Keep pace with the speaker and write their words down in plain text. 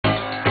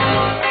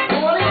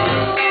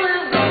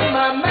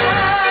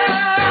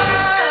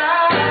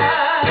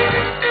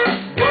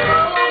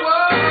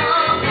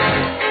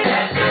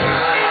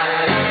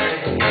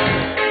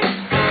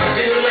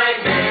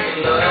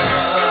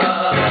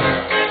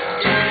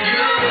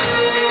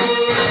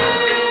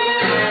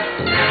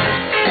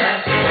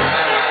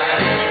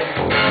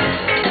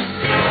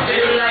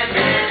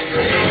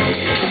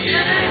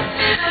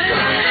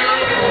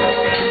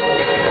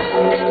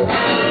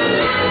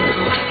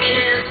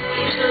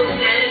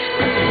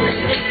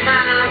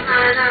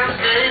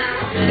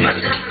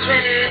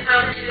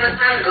It's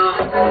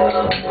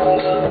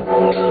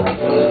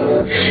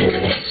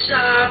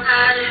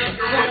alright if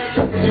you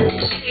want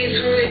to see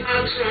through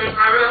your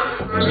tomorrow,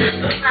 but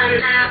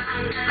right now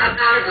I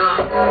gotta go.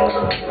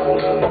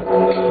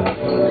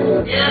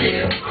 If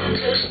you want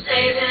to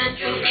stay, then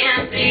you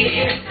can't be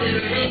here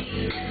with me.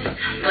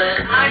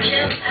 But I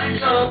can't let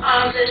go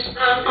of this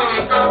love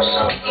on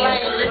so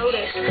easily.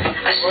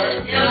 I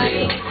said, if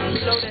you want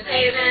to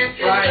stay, then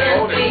you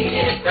can't be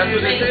here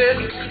with me.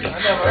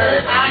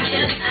 But I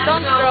can't let go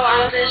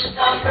of this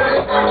love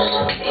on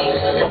so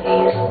easily.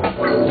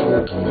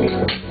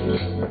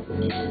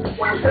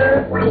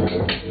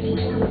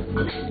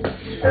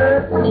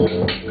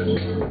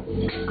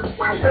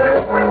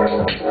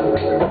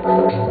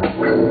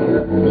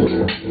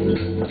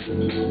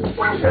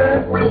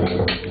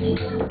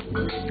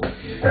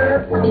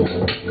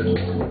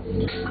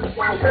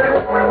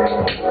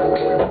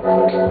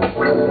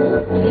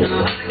 No,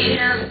 I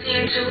can't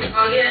seem to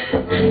forget.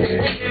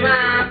 In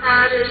my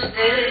mind is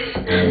steady.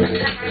 The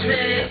time's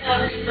made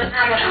up, but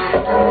I'm at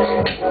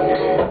home.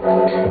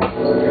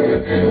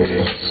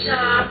 It's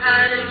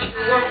alright if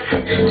you want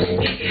to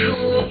be who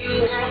you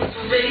want to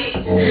be,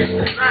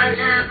 but right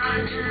now I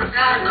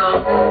gotta go.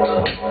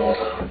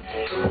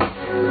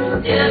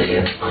 If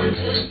you want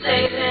to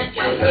stay, then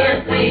you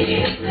can't be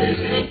here with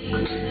me.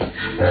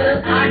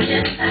 But I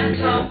can't let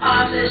go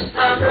of this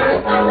love so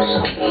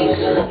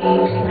easily.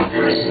 I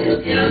said,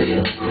 if you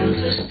want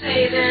to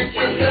stay, then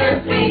you can't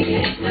be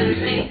here with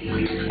me.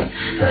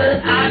 But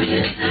I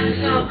can't let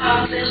go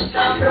of this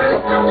love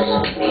so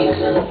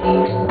easily.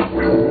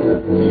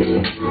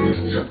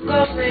 So go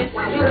away, you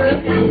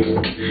can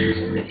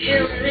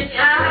kill me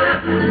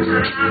out.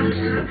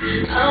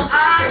 Oh, I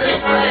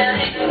can't let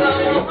it go.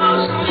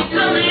 So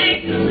kill me.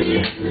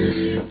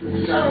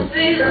 So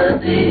please,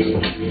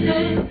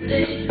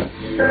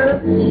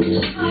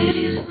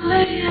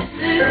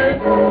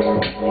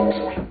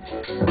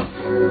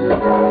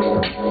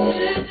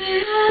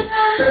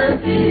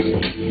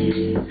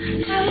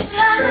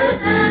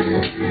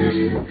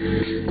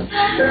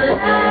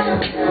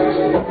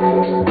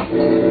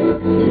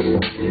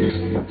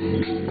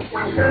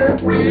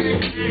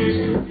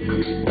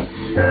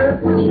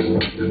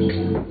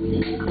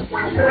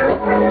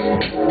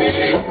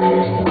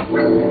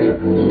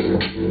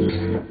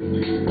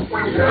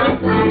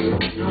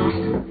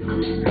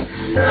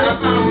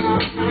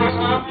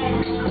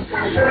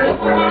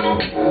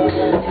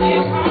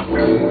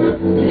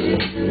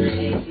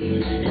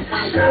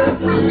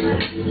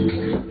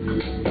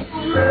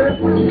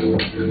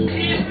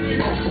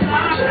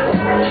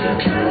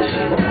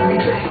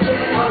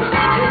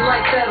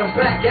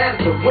 back at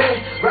it to win.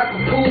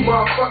 Rapping pool,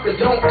 motherfucker,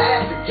 don't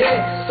ask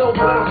again. So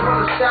when I'm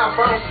from the south,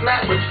 I don't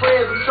smack with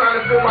friends. I'm trying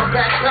to fill my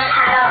backpack.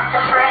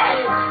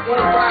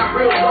 Wanna ride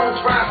real low,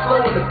 ride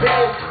slow in the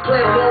bed.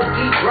 Play a little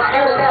deep, rock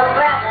slow.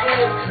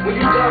 When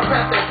you done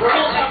past that bro,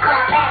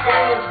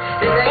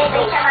 then they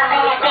go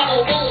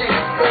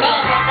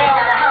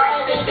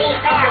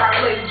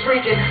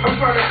drinking. I'm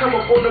trying to come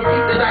up on the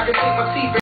beat that I can sink my teeth in.